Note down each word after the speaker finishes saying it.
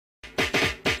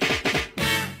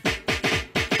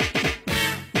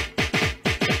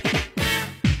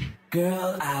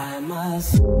Girl, I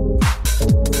must.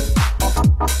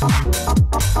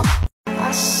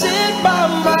 I sit by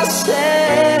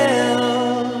myself,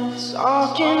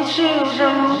 talking to the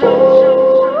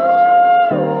moon.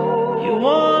 You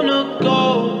wanna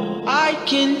go? I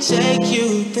can take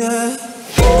you there.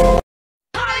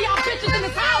 All y'all bitches in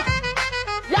this house,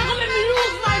 y'all gonna make me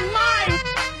lose my mind.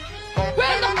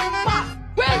 Where's the pop?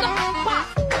 Where's the pop?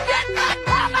 Get the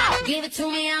pop out! Give it to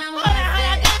me, I'm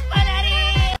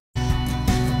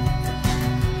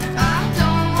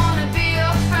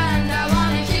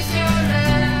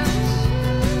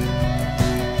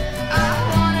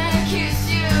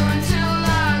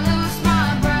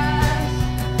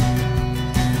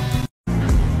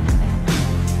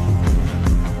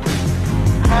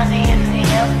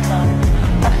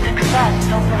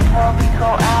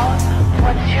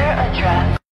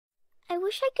I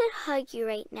wish I could hug you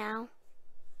right now,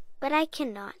 but I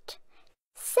cannot.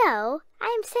 So,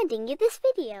 I am sending you this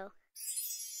video.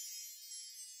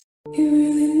 You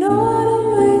really know how to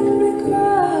make me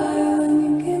cry when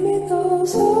you give me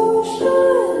those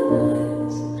ocean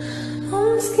eyes.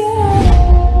 I'm scared.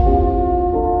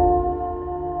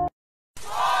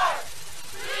 4,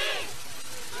 3,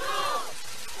 2,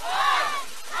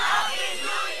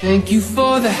 1. Thank you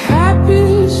for the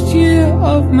happiest year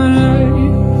of my life.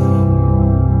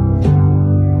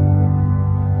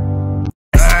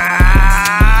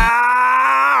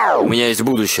 У меня есть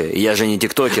будущее, я же не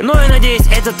тиктокер. Но я надеюсь,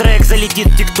 этот трек залетит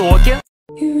в тиктоке.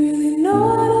 You really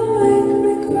know how to make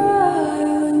me cry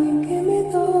when you give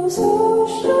me those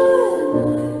ocean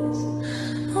eyes.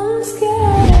 I'm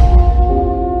scared.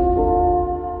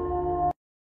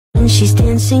 And she's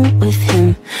dancing with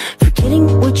him,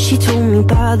 forgetting what she told me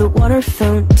by the water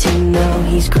fountain. Now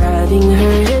he's grabbing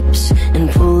her hips and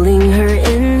pulling her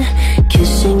in,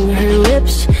 kissing her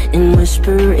lips and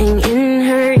whispering in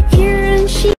her ear, and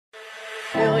she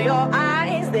Feel your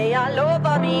eyes, they all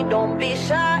over me. Don't be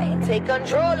shy, take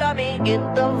control of me. Get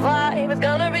the vibe, it's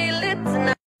gonna be lit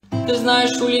tonight. Ты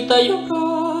знаешь, улетаю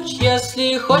прочь.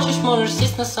 Если хочешь, можешь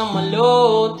сесть на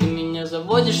самолет. Ты меня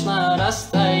заводишь на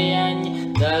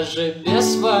расстоянии, даже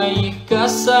без своих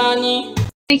касаний.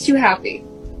 Makes you happy?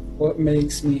 What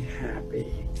makes me happy?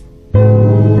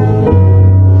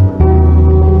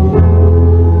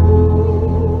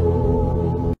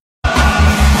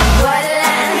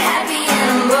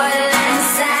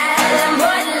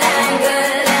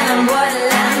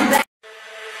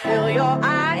 Feel your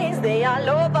eyes, they all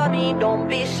over me. Don't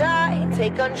be shy,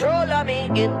 take control of me.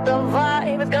 Get the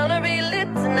vibe, it's gonna be lit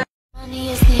tonight. money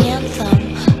is the anthem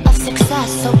of success.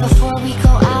 So before we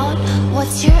go out,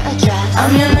 what's your address?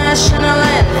 I'm your national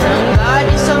anthem. God,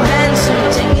 you're so handsome.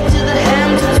 Take me to the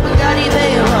Hamptons, Bugatti,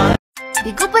 they run.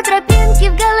 Бегу по тропинке,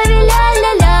 в голове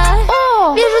ля-ля-ля.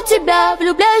 Вижу тебя,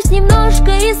 влюбляюсь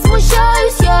немножко и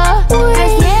смущаюсь я.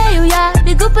 Краснею я,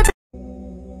 бегу по тропинке.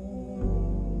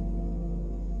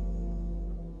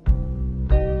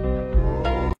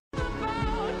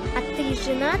 А ты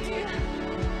женат?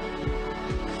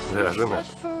 Да, женат.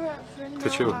 Ты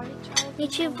чего?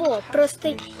 Ничего,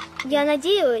 просто я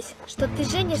надеялась, что ты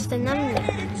женишься на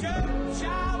мне.